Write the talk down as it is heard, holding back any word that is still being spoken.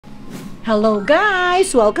Hello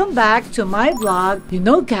guys! Welcome back to my vlog. You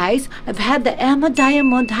know guys, I've had the Emma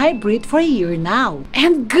Diamond Hybrid for a year now.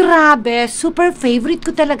 And grabe, super favorite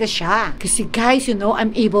ko talaga siya. Kasi guys, you know,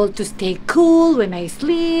 I'm able to stay cool when I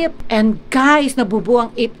sleep. And guys, nabubuo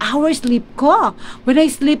ang 8 hours sleep ko when I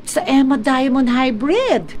sleep sa Emma Diamond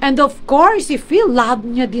Hybrid. And of course, si Phil, love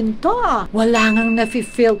niya din to. Wala ngang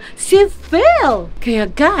nafe-feel si Phil. Kaya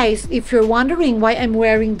guys, if you're wondering why I'm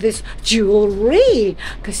wearing this jewelry,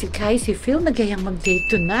 kasi guys, si Phil nagayang mag-date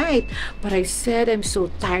tonight. But I said I'm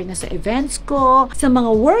so tired na sa events ko, sa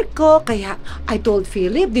mga work ko, kaya I told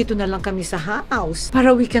Philip dito na lang kami sa house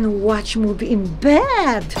para we can watch movie in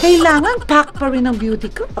bed. Kailangan pack pa rin ang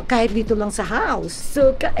beauty ko kahit dito lang sa house.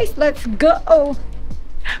 So guys, let's go!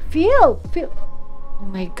 Phil! Oh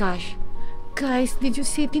my gosh. Guys, did you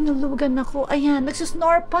see? Tinulugan ako. Ayan,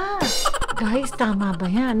 nagsusnore pa. Guys, tama ba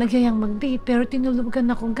yan? Nagyayang mag-date pero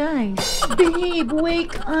tinulugan ako, guys. Babe,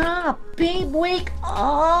 wake up! Babe, wake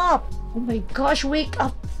up! Oh my gosh, wake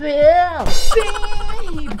up, Phil!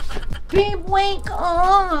 Babe! Babe, wake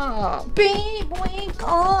up! Babe, wake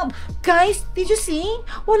up! Guys, did you see?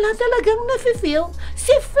 Wala talagang nafe-feel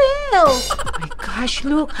si Phil! Oh my gosh,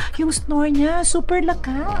 look! Yung snore niya, super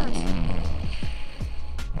lakas.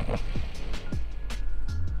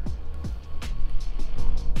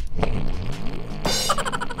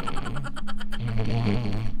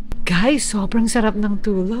 Guys, sobrang sarap ng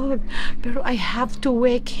tulog. Pero I have to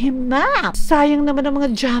wake him up. Sayang naman ang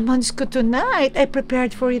mga jamons ko tonight. I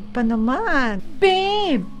prepared for it pa naman.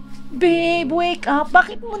 Babe! Babe, wake up.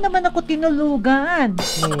 Bakit mo naman ako tinulugan?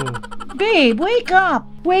 Babe, wake up.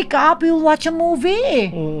 Wake up, we'll watch a movie.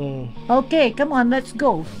 Okay, come on, let's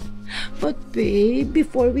go. But babe,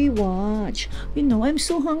 before we watch, you know, I'm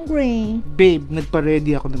so hungry. Babe,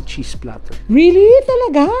 nagpa-ready ako ng cheese platter. Really?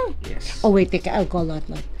 Talaga? Yes. Oh, wait, teka, I'll call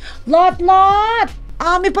Lotlot. Lotlot!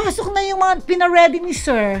 May pasok na yung mga pina-ready ni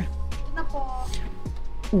sir. Na po.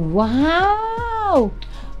 Wow!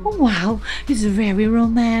 Oh, wow, it's very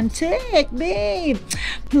romantic, babe.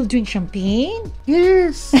 You'll drink champagne?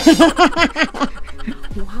 Yes!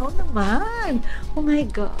 Wow naman. Oh my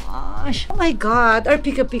gosh. Oh my God. Our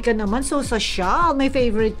pika-pika naman. So social. My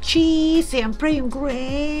favorite cheese. Siyempre yung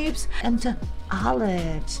grapes. And the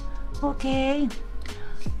olives. Okay.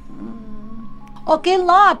 Okay,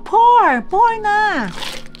 Lot. Pour. Pour na.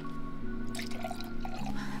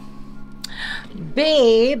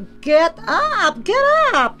 Babe, get up. Get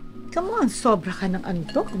up. Come on. Sobra ka ng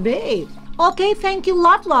antok, babe. Okay, thank you,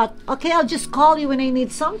 Lotlot. Okay, I'll just call you when I need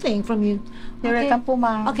something from you. You're welcome po,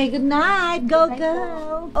 ma'am. Okay, good night. Go, Good night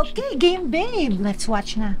go. Okay, game, babe. Let's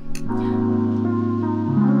watch na.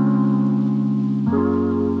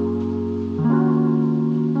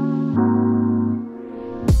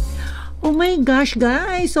 Oh my gosh,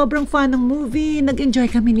 guys! Sobrang fun ng movie. Nag-enjoy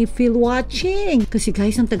kami ni Phil watching. Kasi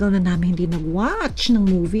guys, ang tagal na namin hindi nag-watch ng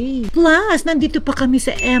movie. Plus, nandito pa kami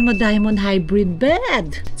sa Emma Diamond Hybrid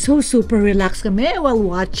bed. So, super relaxed kami while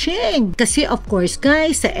watching. Kasi of course,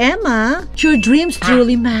 guys, sa Emma, your dreams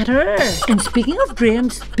truly matter. And speaking of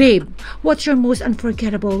dreams, babe, what's your most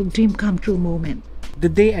unforgettable dream come true moment? The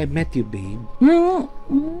day I met you, babe.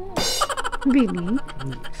 Really?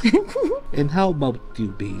 And how about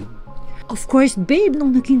you, babe? Of course, babe,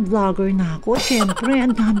 nung naging vlogger na ako, syempre,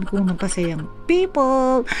 ang dami kong napasayang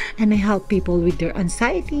people, and I help people with their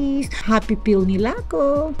anxieties. Happy pill nila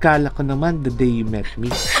ako. Kala ko naman the day you met me.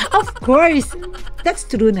 Of course, that's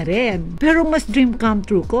true na rin. Pero mas dream come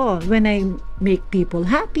true ko when I make people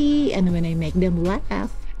happy and when I make them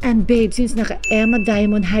laugh. And babe, since naka-Emma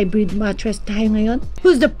Diamond Hybrid mattress tayo ngayon,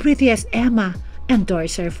 who's the prettiest Emma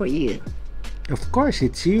endorser for you? Of course,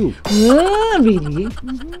 it's you. Oh, really?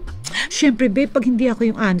 Siyempre, babe, pag hindi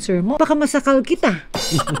ako yung answer mo, baka masakal kita.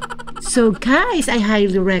 So, guys, I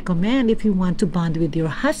highly recommend if you want to bond with your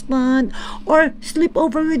husband or sleep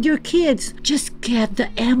over with your kids, just get the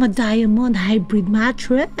Emma Diamond Hybrid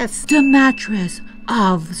mattress. The mattress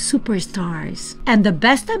of superstars. And the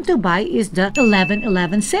best time to buy is the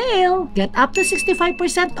 11/11 sale. Get up to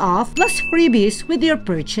 65% off plus freebies with your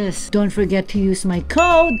purchase. Don't forget to use my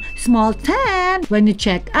code SMALL10 when you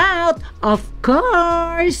check out, of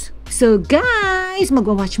course. So guys,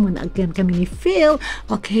 magwa-watch muna again kami ni Phil.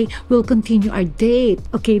 Okay, we'll continue our date.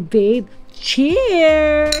 Okay, babe.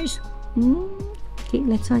 Cheers! Okay,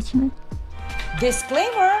 let's watch na.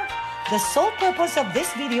 Disclaimer! The sole purpose of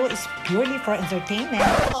this video is purely for entertainment.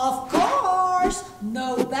 Of course!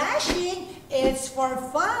 No bashing! It's for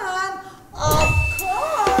fun! Of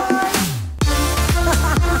course!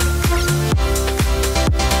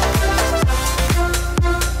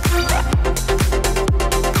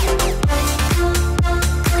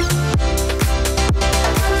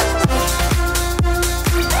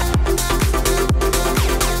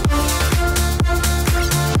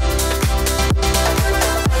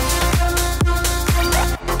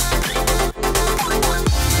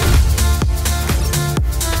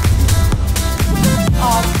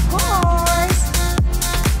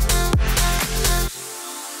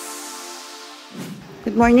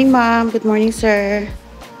 Good morning, ma'am. Good morning, sir.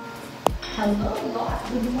 Hello, Lot.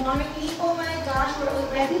 Good morning. Oh my gosh, we're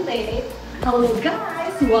already late. Hello,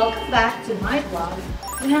 guys. Welcome back to my vlog.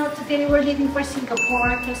 Well, today we're leaving for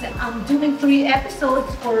Singapore because I'm doing 3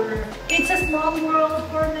 episodes for It's a Small World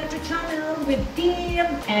for Metro Channel with Tim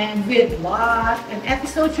and with Lot. And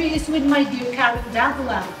episode 3 is with my dear Karen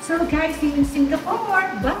Davila. So, guys, see you in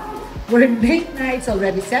Singapore. Bye. We're late night. It's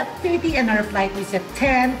already 7:30 and our flight is at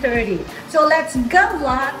 10:30. So let's go,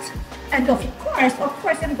 Lot. And of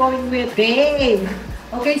course, I'm going with Babe.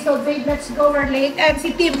 Okay, so Babe, let's go. We're late. And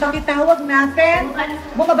si Tim, pakitawag natin.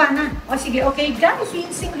 Bumaba na. O sige, okay guys, see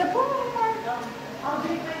you in Singapore. I'll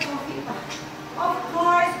drink my coffee. Of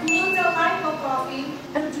course, blue Lito coffee.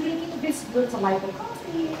 I'm drinking this blue Lito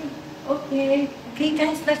coffee. Okay. Okay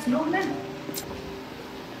guys, let's go na.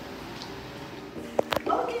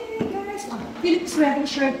 Okay. Philip's wearing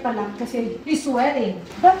shirt pa lang kasi he's sweating.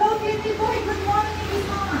 Hello, Timmy Boy. Good morning,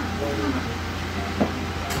 everyone.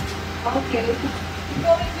 Okay. We're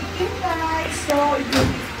going with you guys, so it will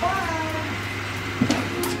be fun.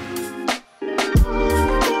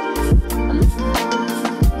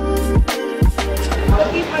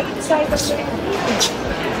 Okay, we're inside the shirt.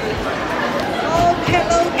 Oh,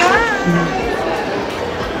 hello, guys.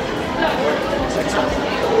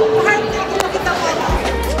 Mahal na ako nakita mo.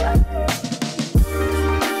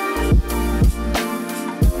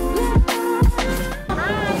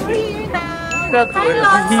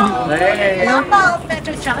 Hello,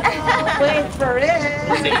 Metro Channel. Wait for it.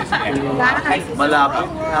 Malapit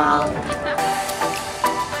na.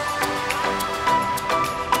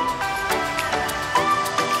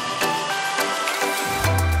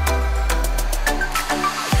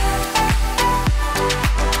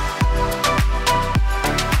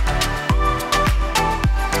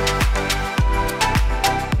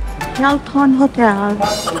 Hilton Hotel.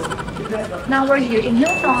 Now we're here in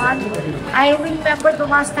Hilton. I remember the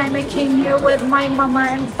last time I came here with my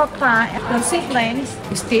mama and papa and the siblings.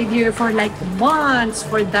 We stayed here for like months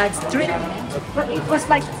for Dad's trip. But it was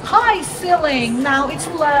like high ceiling. Now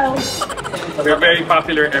it's low. We're very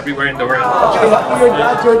popular everywhere in the world.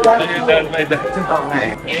 Your dad, My dad.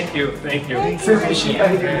 Thank you.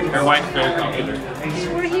 My wife's very popular.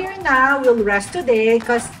 We're here now. We'll rest today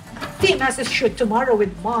because Tim has a shoot tomorrow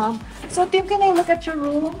with Mom. So Tim, can I look at your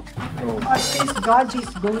room? Oh, since Dodgy's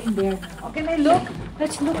going there. Oh, can I look?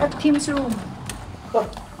 Let's look at Tim's room.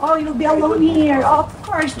 Oh, you'll be alone here. Oh, of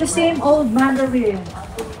course, the same old Mandarin.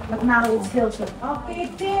 But now it's Hilton.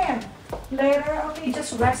 Okay, Tim. Later, okay,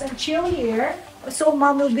 just rest and chill here. So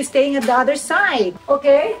Mom will be staying at the other side.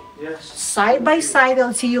 Okay? Yes. Side by side.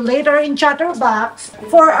 I'll see you later in Chatterbox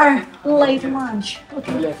for our late lunch.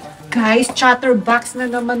 Okay. Guys, Chatterbox na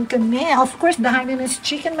naman kami. Of course, the Hainanese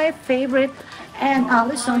chicken, my favorite. And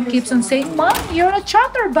Allison keeps on saying, Mom, you're a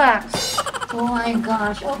Chatterbox. Oh my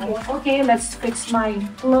gosh. Okay, let's fix my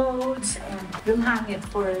clothes and we'll hang it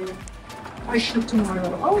for our shoot tomorrow.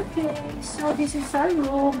 Okay, so this is our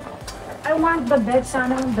room. I want the bed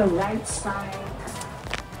sana on the right side.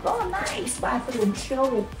 Oh, nice bathroom. Show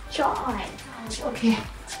it. Joy. Okay.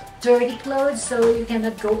 Dirty clothes, so you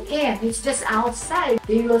cannot go in. It's just outside.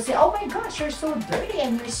 They will say, oh my gosh, you're so dirty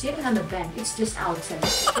and you're sitting on the bed. It's just outside.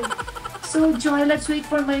 So, Joy, let's wait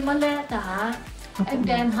for my maleta. And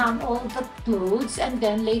then hang all the clothes and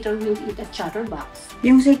then later we'll eat at Chatterbox.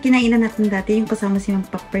 Yung sa kinainan natin dati, yung kasama si Ma'am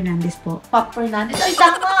Pop Fernandez po. Pop Fernandez. Ay,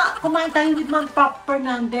 tama! Kumain tayo with Ma'am Pop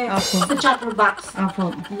Fernandez. Opo. Sa Chatterbox.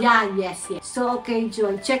 Opo. Yeah, yes. So, okay,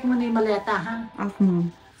 Joy. Check mo na yung maleta, ha? Opo,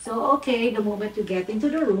 Ma'am. So, okay, the moment you get into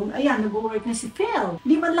the room, ayan, nag-work na si Phil.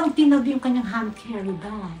 Di man lang tinabi yung kanyang hand carry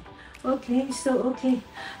bag. Okay, so, okay.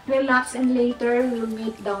 Relax and later, we'll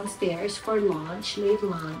meet downstairs for lunch, late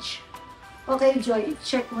lunch. Okay, Joy,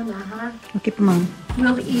 check mo na, ha? Okay po, Ma'am.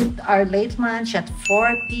 We'll eat our late lunch at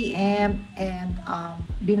 4 p.m. and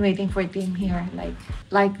been waiting for Tim here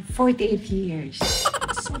like 48 years.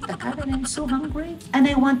 So tagal and I'm so hungry. And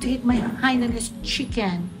I want to eat my Hainanese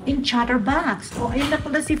chicken in Chatterbox. Oh, ayun na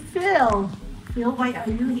pala si Phil. Phil, why are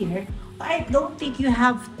you here? I don't think you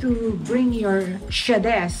have to bring your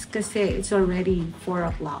shades kasi it's already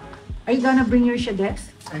 4 o'clock. Are you gonna bring your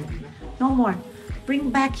shades? No more.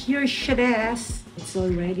 Bring back your shades. It's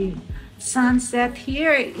already sunset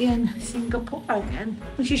here in Singapore. And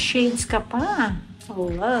shades ka pa.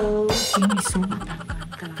 Hello. Timmy, so matangkad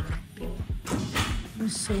ka. I'm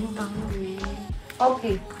so hungry.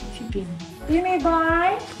 Okay, si Timmy. Timmy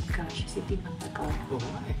Boy! Gosh, si Timmy ang tagaw.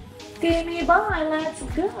 Timmy Boy, let's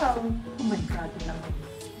go! Oh my God,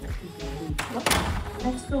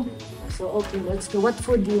 Let's go. So, okay, let's go. What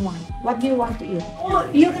food do you want? What do you want to eat? Oh,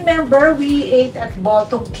 you remember we ate at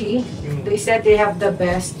Baltoki? They said they have the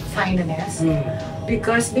best Hainanese.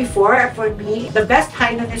 Because before, for me, the best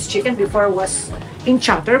Hainanese chicken before was in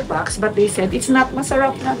Chatterbox, but they said it's not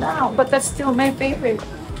masarap na now, but that's still my favorite.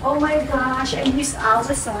 Oh my gosh, I miss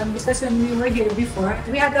Alison because when we were here before,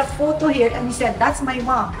 we had a photo here and he said, that's my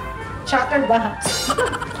mom, Chatterbox.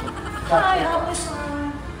 Hi,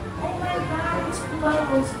 Alison. Oh my God, it's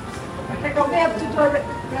closed. We have to do a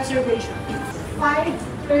reservation.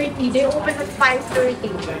 5:30. They open at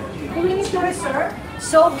 5:30. Do we need to reserve?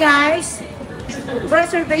 So guys,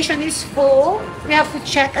 reservation is full. We have to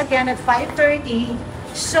check again at 5:30.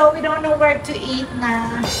 So we don't know where to eat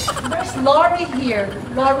na. There's Lori here.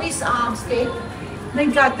 Lori's steak. My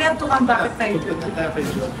God, we have to come back at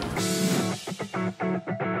 5:30.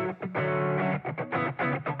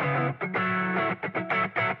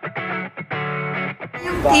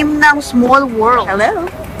 Team ng Small World. Hello.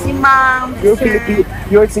 Si Ma'am, You're Philippine.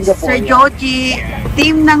 You're Singapore. Sir Joji.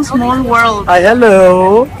 Team ng Small World. Hi,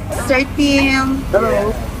 hello. Sir Tim.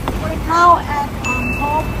 Hello. We're now at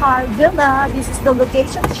Hall Park Villa. This is the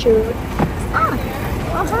location shoot.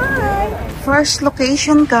 Oh hi! First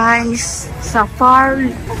location, guys. Sa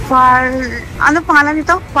ano pangalan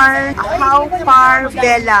nito? How Par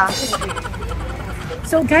Bella.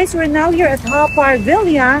 So guys, we're now here at Hall Park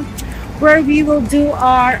Villa, where we will do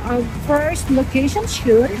our first location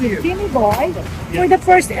shoot with Timmy Boy for the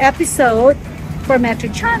first episode for Metro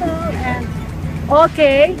Channel. And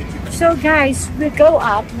okay, so guys, we go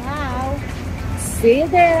up now. See you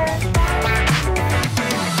there.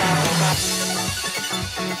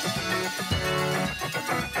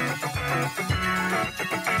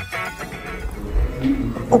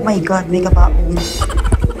 Oh my God, may kabaong.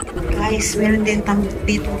 Guys, meron din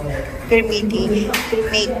dito cremation.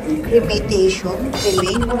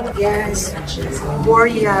 Yes.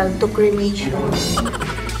 Boreal to cremation.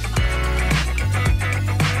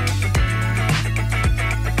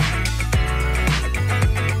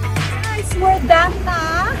 Guys, we're done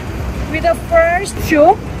na with the first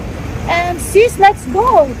shoot. And sis, let's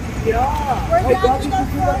go. Yeah. We're done with the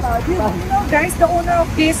first. You know, guys, the owner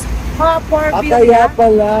of this Hopper Kaya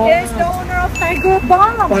pala. is the owner of Tiger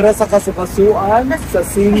Bomb. Para sa kasukasuan, sa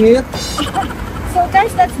singit. So guys,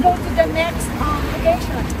 let's go to the next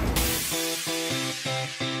location.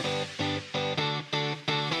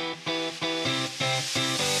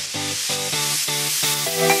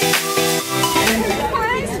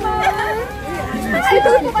 Nice, Mom!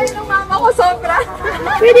 Idol ko kayo ng mama ko, sobra.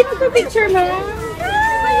 Pwede ko sa picture, Mom.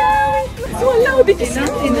 So, Laude,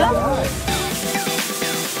 enough.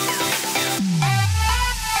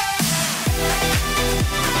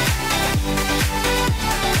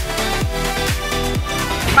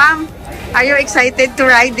 Ma'am, are you excited to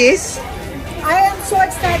ride this? I am so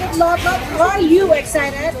excited, Lotlot. Are you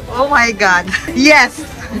excited? Oh my God. Yes.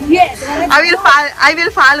 Yes. I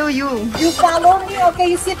will follow you. You follow me?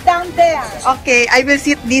 Okay, you sit down there. Okay, I will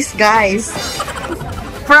sit these guys.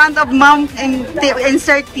 Front of Mom and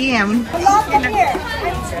Sir Tim. Lotlot here.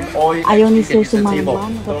 Ayaw ni Sir sumama.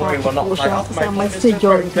 Natatakot po siya kasama si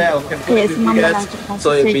George. Kaya sumama lang siya kasi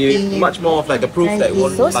So it'd Sir be Tim. much more of like a proof that it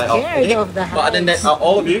won't so light up. scared of the But other than that,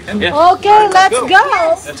 all of you. Okay, let's go.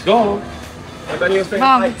 Let's go.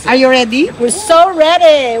 Mom, are you ready? We're so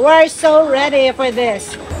ready. We're so ready for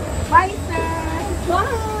this. Bye, sir. Bye.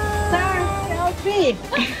 Sir, selfie.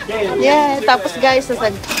 Yeah, tapos guys,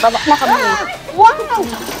 baba na kami. Wow.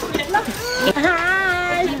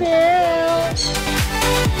 Hi, Phil.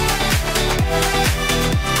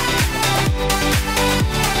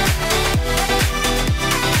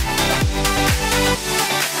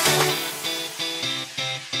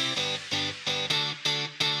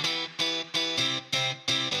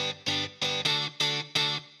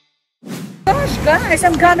 Gosh, guys,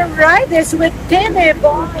 I'm gonna ride this with Timmy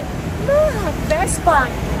Boy. Look, best fun.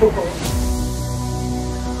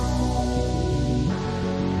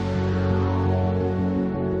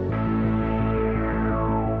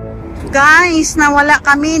 Guys, nawala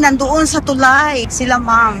kami. Nandoon sa tulay. Sila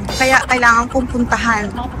Ma'am. Kaya kailangan kong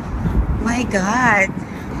puntahan. My God.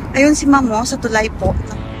 Ayun si Ma'am sa tulay po.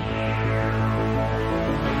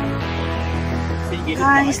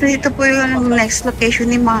 Guys, dito po yung next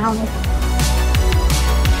location ni Ma'am.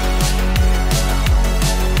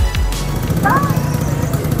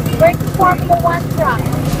 We're to Formula 1 track.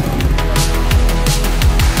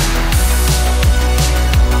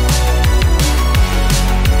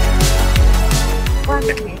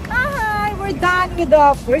 Hi, we're done with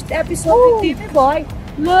the first episode with Timmy Boy.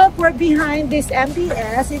 Look, we're behind this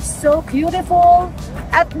MBS. It's so beautiful.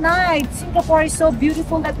 at night. Singapore is so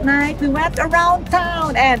beautiful at night. We went around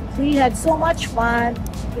town and we had so much fun.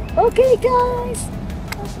 Okay, guys.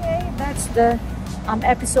 Okay, that's the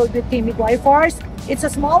episode with Timmy Boy Force. It's a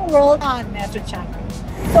small world on Metro Channel.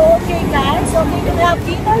 So, okay, guys. So, we will have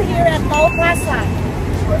dinner here at Mount Plaza.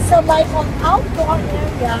 So, like on outdoor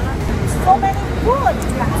area, so many food.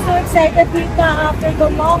 So excited dito after the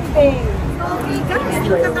long day. Okay, guys,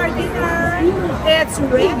 look at our dinner. It's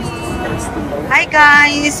ready. Hi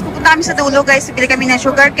guys! Pupunta kami sa dulo guys. Bili kami ng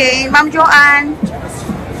sugar cane. Ma'am Joanne.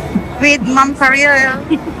 With Ma'am Farrell.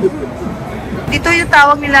 Dito yung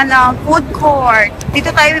tawag nila na food court. Dito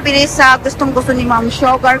tayo bibili sa gustong-gusto ni Ma'am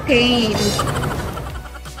sugar cane.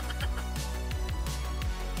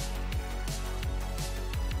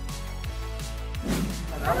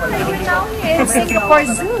 We're now in Singapore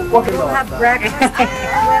Zoo. We'll have breakfast with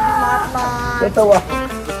Lotlot. Ito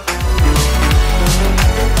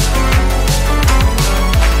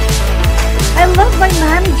I love my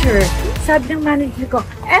manager. Sabi ng manager ko,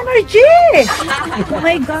 energy! Oh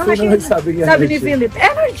my gosh. Sino nagsabi ng Sabi ni energy? Philip,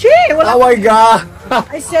 energy! Wala. Oh my God!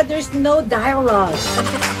 I said there's no dialogue.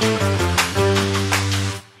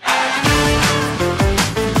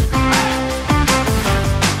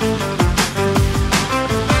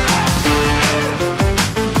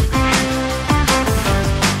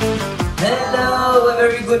 Hello, a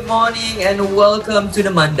very good morning and welcome to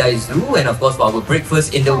the Mandai Zoo and of course for our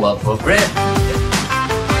breakfast in the world program.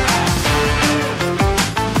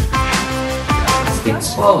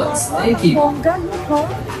 Things forward. Thank you. Bongga, no po?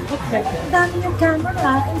 Okay. Ang dami yung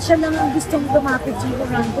camera and siya lang ang gustong lumapit yung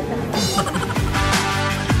orangutan.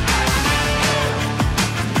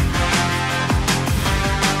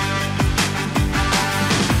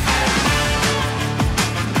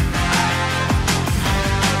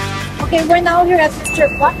 Okay, we're now here at Mr.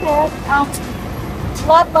 Bucket.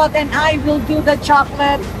 Lotlot and I will do the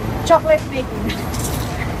chocolate making.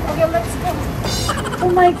 Okay, let's go. Oh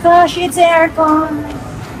my gosh, it's aircon.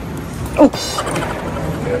 Oh.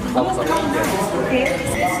 Okay, this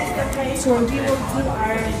is the place where we will do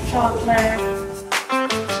our chocolate.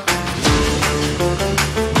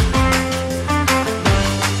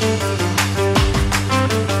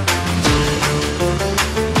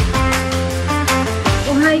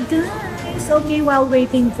 Oh hi guys. Okay, while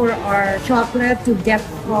waiting for our chocolate to get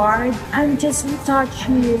hard, I'm just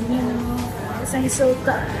retouching, you know. I'm so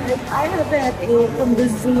tired. I haven't ate from the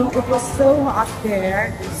zoo. It was so hot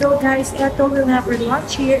there. So guys, eto we'll have our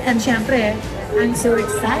lunch here. And syempre, I'm so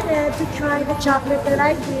excited to try the chocolate that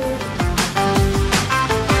I did.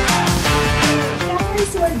 Guys,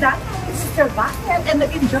 we're done with Mr. Bucket. And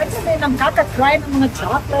nag-enjoy kami ng kakatry ng mga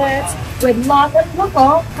chocolates. With lot of look,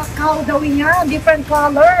 kakao daw niya, different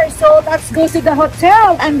colors. So let's go to the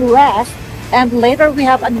hotel and rest. And later we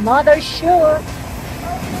have another shoot.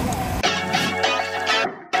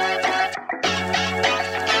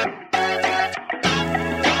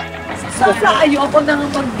 Saka ayoko na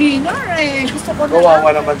mag-dinner eh. Gusto ko na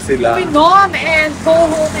Kawawa lang naman sila. uminom and go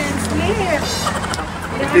home and sleep.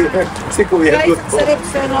 Si Kuya Guys, Good ang po.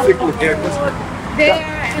 sarap-sarap Si ng Kuya Good. food. There,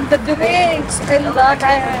 and the drinks. I love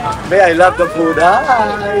it. May I love the food.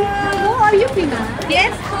 Hi! Hello, are you Pinay?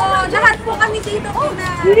 Yes po, lahat po kami dito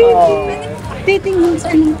Pinay. Really? Titingin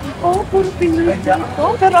sa oh, puro Pinay dito.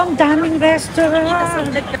 Pero ang daming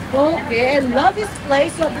restaurant. Okay, I love this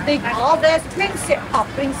place. What do they call this?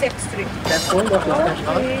 Princess Street. That's all of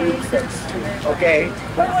Okay, Princess Street. Okay.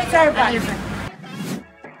 What's our budget?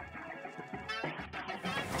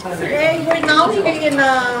 Hey, we're now here in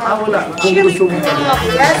a chili restaurant.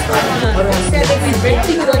 Instead of we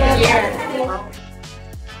really good here.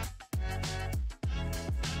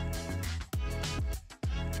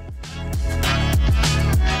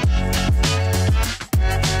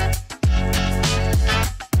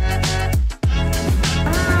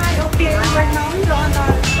 Hi, okay, we're now here on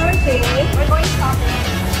our third day. We're going shopping.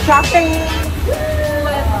 Shopping!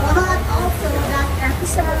 But also that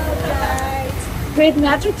episode, guys. With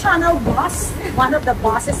Metro Channel boss, one of the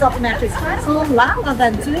bosses of Metro Channel, Laude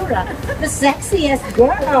Ventura, the sexiest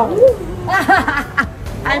girl.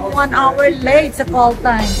 I'm 1 hour late sa call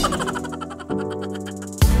time.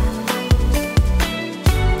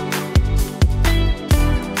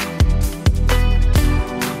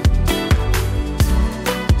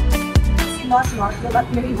 Lotlot will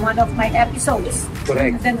appear in one of my episodes.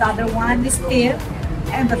 Correct. Then the other one is Tim.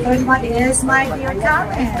 And the third one is My Dear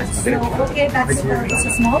Karen. So, okay, it's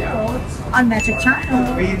a small boat on Metro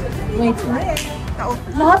Channel. Wait for it.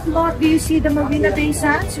 Lotlot, do you see the Marina Bay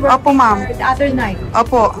Sands? Opo, ma'am. The other night.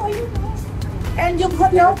 Opo. And yung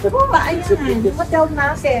hotel ko, ayan, yung hotel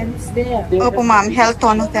natin is there. Opo, ma'am.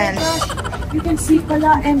 Hilton Hotel. Gosh, You can see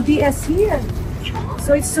pala MDS here.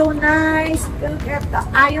 So it's so nice. Look at the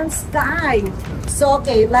iron sky. So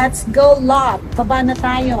okay, let's go lot. Baba na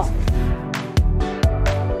tayo.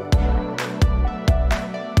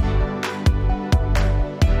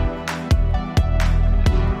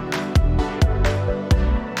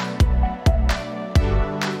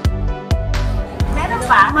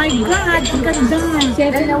 Oh my God, ang ganda.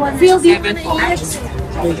 Feel the effects.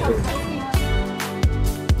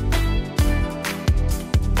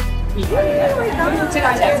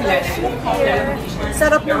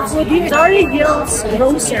 Sarap ng food here. Sorry Hills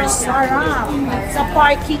Grocer. Sarap. Sa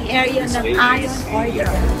parking area ng Iron Order.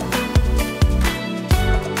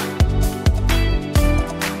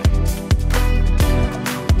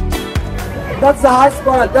 That's the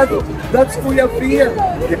hotspot. That's Kuya Pia.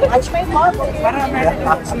 Watch my vlog.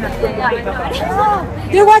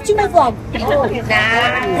 They're watching my vlog.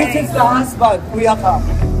 This is the hotspot. Kuya Ka.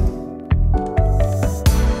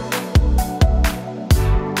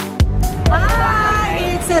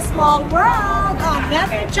 It's a small world on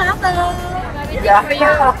Metro Channel.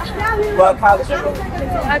 Welcome.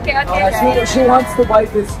 Okay. She wants to buy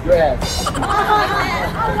this dress.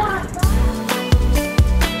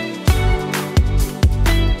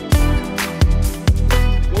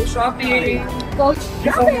 Shopping. Go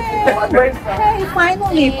shopping. Hey,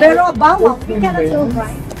 finally. Pero bawang, we cannot go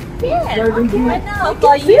right. Yes. Do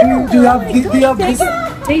you have this?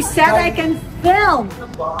 They said I can film.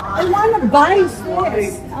 I want to buy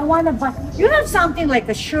this. I want to buy. You have something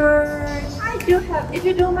like a shirt. I do have. If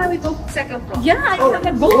you don't mind, we go second floor. Yeah, I have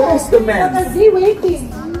a book. Where's the man? I'm be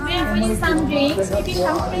waiting. We need some drinks. Maybe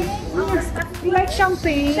champagne. You like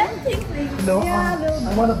champagne? No, Yeah,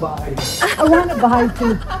 I want to buy. I want to buy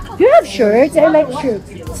too. Do you have shirts? I like shirts.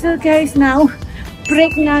 So guys, now,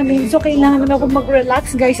 break namin. So kailangan naman ako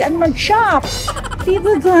mag-relax guys and mag-shop.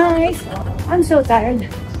 Diba guys? I'm so tired.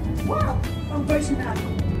 Wow, from personal.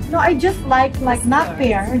 No, I just like not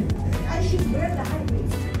fair. I should wear the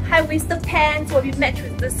High-waisted pants will be matched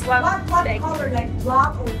with this one. What color? Like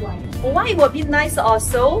black or white? White will be nice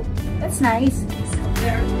also. That's nice.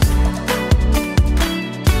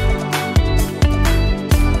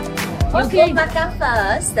 You go makan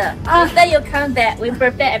first. After you come back, we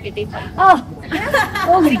prepare everything for you. Oh,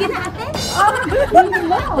 okay. Can happen?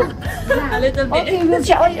 No. A little bit. Okay, we'll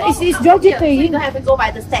check. Is Georgie paying? You have to go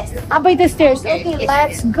by the stairs. By the stairs. Okay,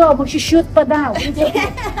 let's go. Mag-shoot pa daw.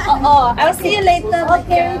 I'll see you later.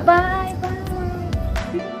 Okay, bye.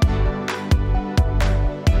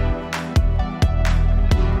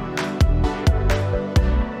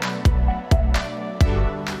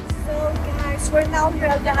 So guys, we're now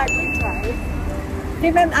here at the Harbor Drive.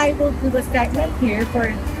 Tim and I will do a segment here for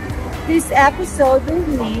this episode with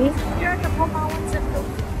me. Here at the Pumawang sa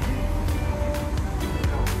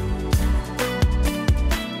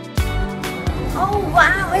Oh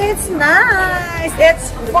wow, it's nice. It's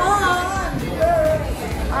fun.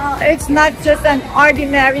 It's not just an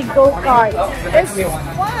ordinary go-kart. It's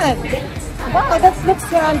fun. Wow, that looks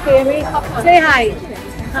fun, Timmy. Say hi.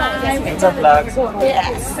 Hi. It's a vlog.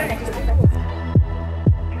 Yes.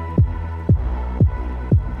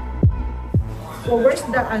 So where's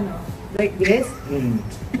the like this?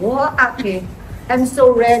 Oh, okay. I'm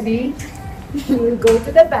so ready to go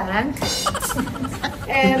to the bank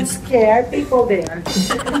and scare people there.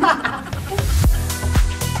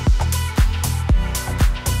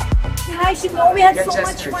 Guys, you know we had so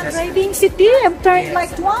much fun riding city. I've turned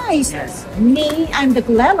like twice. Me, I'm the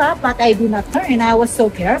Gulella, but I do not turn. I was so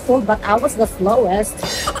careful, but I was the slowest.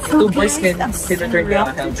 So guys, that's so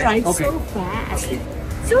rough to drive so fast.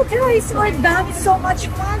 So guys, we're done. It's so much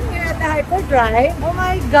fun here at the Hyperdrive. Oh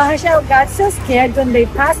my gosh, I got so scared when they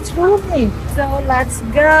passed through me. So let's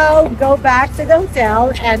go back to the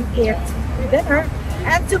hotel and eat dinner.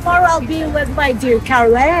 And tomorrow I'll be with my dear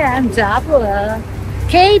Karen Dabla.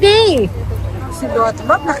 KD! Si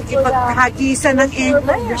Lotlot, nakikipagkahagisa ng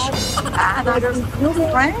English. Another new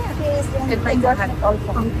friend. And my God.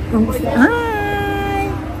 Hi!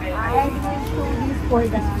 For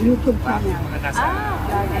the YouTube channel.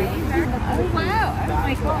 Oh wow! Oh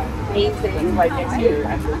my god! Amazing.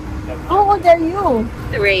 How old are you?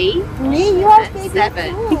 3. Me? You are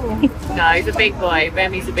 7. too. No, he's a big boy.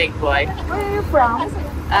 Remy's a big boy. Where are you from?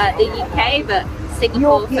 The UK, but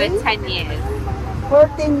Singapore UK? for 10 years.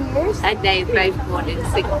 14 years? And they both born in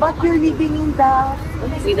Singapore. But you're living in the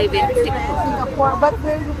We live in Singapore. But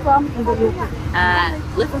where are you from in the UK?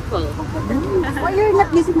 Liverpool. Why you're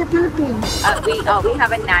not living in the Philippines? We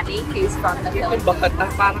have a nanny who's from the Philippines.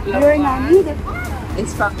 Your nanny?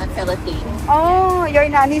 Is from the Philippines. Oh, your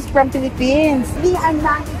nanny is from Philippines. Me, I'm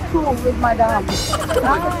nanny too with Madam.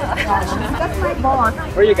 That's my boss.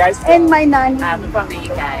 Where are you guys from? And my nanny. I'm from the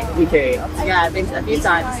UK. UK. Yeah, I've been a few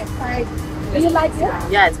times. Do you like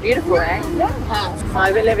it? Yeah, it's beautiful, eh? Yeah. So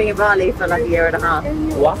I've been living in Bali for like a year and a half.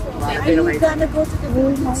 What? It's Are been you amazing. gonna go to the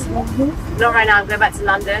room? Not right now, I'm going back to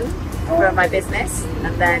London for my business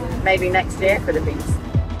and then maybe next year, Philippines.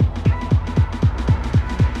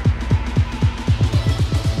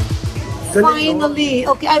 Finally,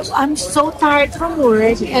 okay, I'm so tired from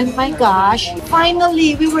work, and my gosh,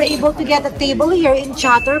 finally we were able to get a table here in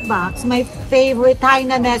Chatterbox, my favorite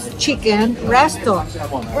Hainanese chicken resto.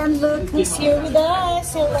 And look who's here with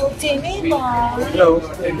us. Hello, Timmy Boy. Hello.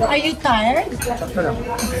 Are you tired?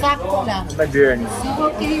 Sakto lang. My journey.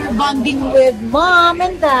 Okay, you're bonding with mom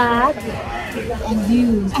and dad and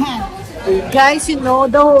you. Guys, you know,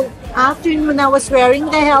 the whole afternoon when I was wearing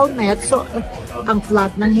the helmet, so ang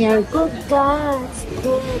flat ng hair ko, guys.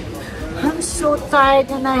 Good. I'm so tired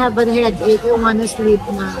and I have a headache. I want to sleep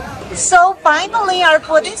now. So finally, our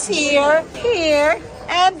food is here,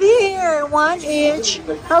 and here. One each.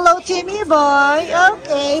 Hello, Timmy Boy.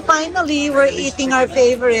 Okay, finally, we're eating our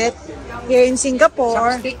favorite here in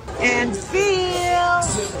Singapore. And Phil.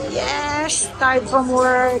 Yes, tired from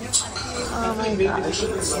work. Oh my gosh.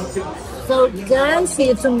 So guys, see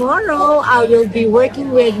you tomorrow. I will be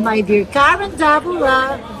working with my dear Karen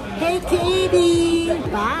Davula. Hey Katie.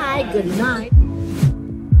 Bye. Good night.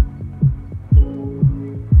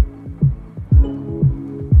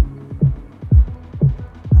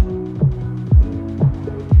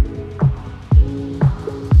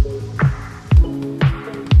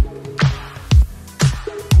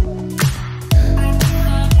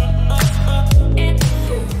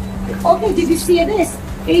 Okay, did you see this?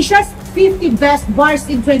 Asia's 50 best bars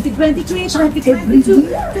in 2023,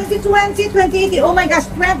 2022, 2020, 2018. Oh my gosh,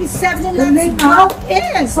 27 and now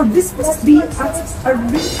is. So this must be a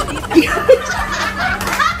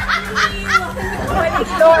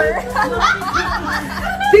door.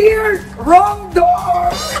 Dear, wrong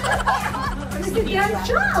door.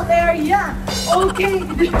 Residential area. Okay.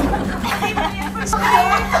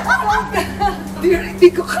 Dear, hindi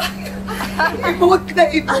ko kaya. Ibuwag na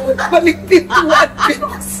ibuwag. Balik pintuan.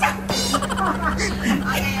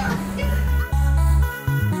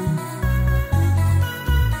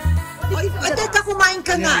 Teka, kumain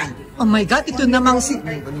ka na. Oh my God, ito namang si...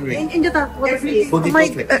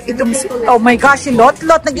 Oh my gosh, si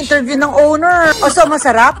Lotlot nag-interview ng owner. O, so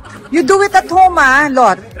masarap? You do it at home,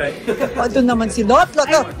 Lot. O, ito naman si Lotlot.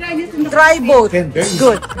 Oh, try both.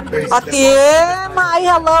 Good. Ate,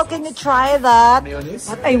 hello, can you try that?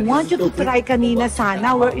 But I want you to try kanina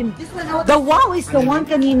sana. We're in... The wow is the one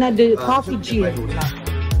kanina, the coffee gin.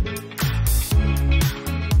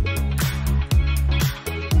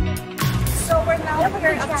 So we're now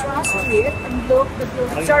here at Trust Street, and look, the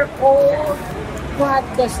buildings are old, but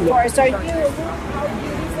the stores are new. Look how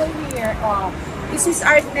beautiful here. This is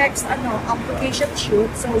our next application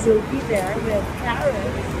shoot, so we'll be there with Karen.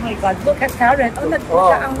 Oh my God, look at Karen. Oh,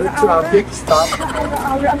 the traffic stop.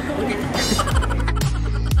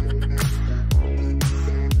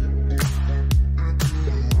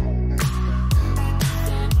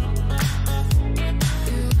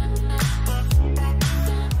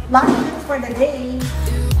 Last minute for the day.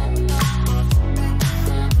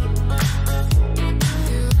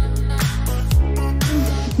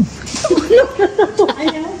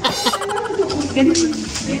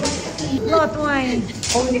 Lot, why?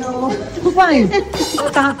 Oh no. Why?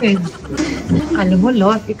 What happened? Alam mo,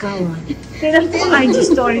 Lot, ikaw IG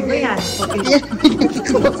story ko yan. Okay.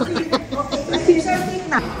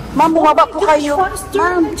 Ma'am, bumaba po kayo.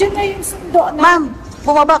 Ma'am, Diyan na yung sundo na. ma'am,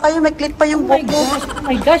 bumaba kayo. May click pa yung Oh my book mo. gosh, oh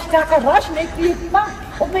my gosh, kaka-rush, may clip pa.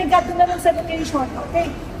 Oh my God, doon na lang sa location. Okay,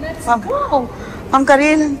 let's go. Ma'am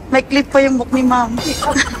Karil, may clip pa yung book ni ma'am.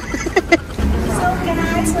 So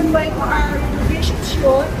guys, we're going to our renovation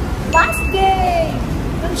shoot. Last day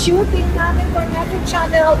ng shooting namin for Metro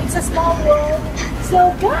Channel. It's a small world.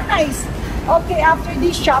 So guys, okay, after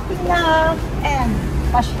this shopping na and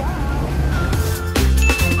pasya.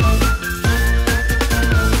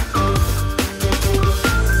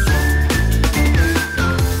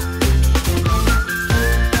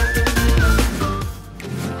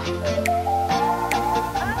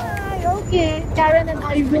 Okay, Karen and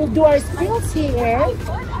I will do our skills here.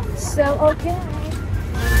 So, okay.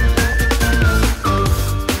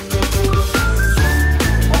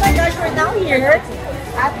 Oh my gosh, we're now here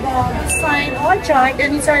at the Design Orchard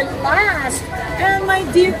and it's our last. And my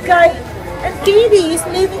dear guy and Katie is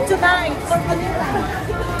leaving tonight for Manila.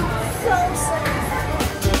 So sad.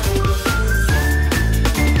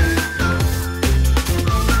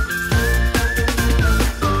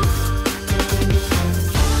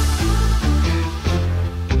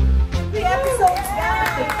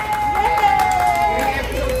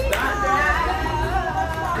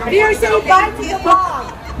 Dear, say bye to the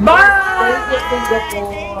vlog. Bye!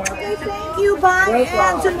 Thank you, bye.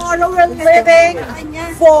 And tomorrow we're leaving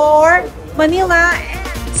for Manila.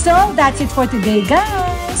 So that's it for today,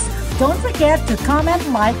 guys. Don't forget to comment,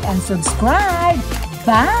 like, and subscribe.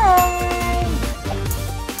 Bye!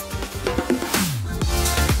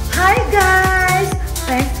 Hi, guys!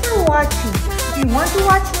 Thanks for watching. If you want to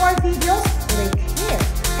watch more videos, click here.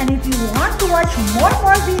 And if you want to watch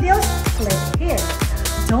more videos, click here.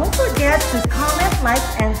 Don't forget to comment,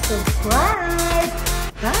 like, and subscribe.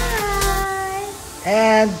 Bye!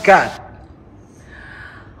 And cut.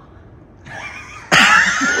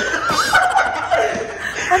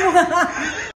 Ano ba?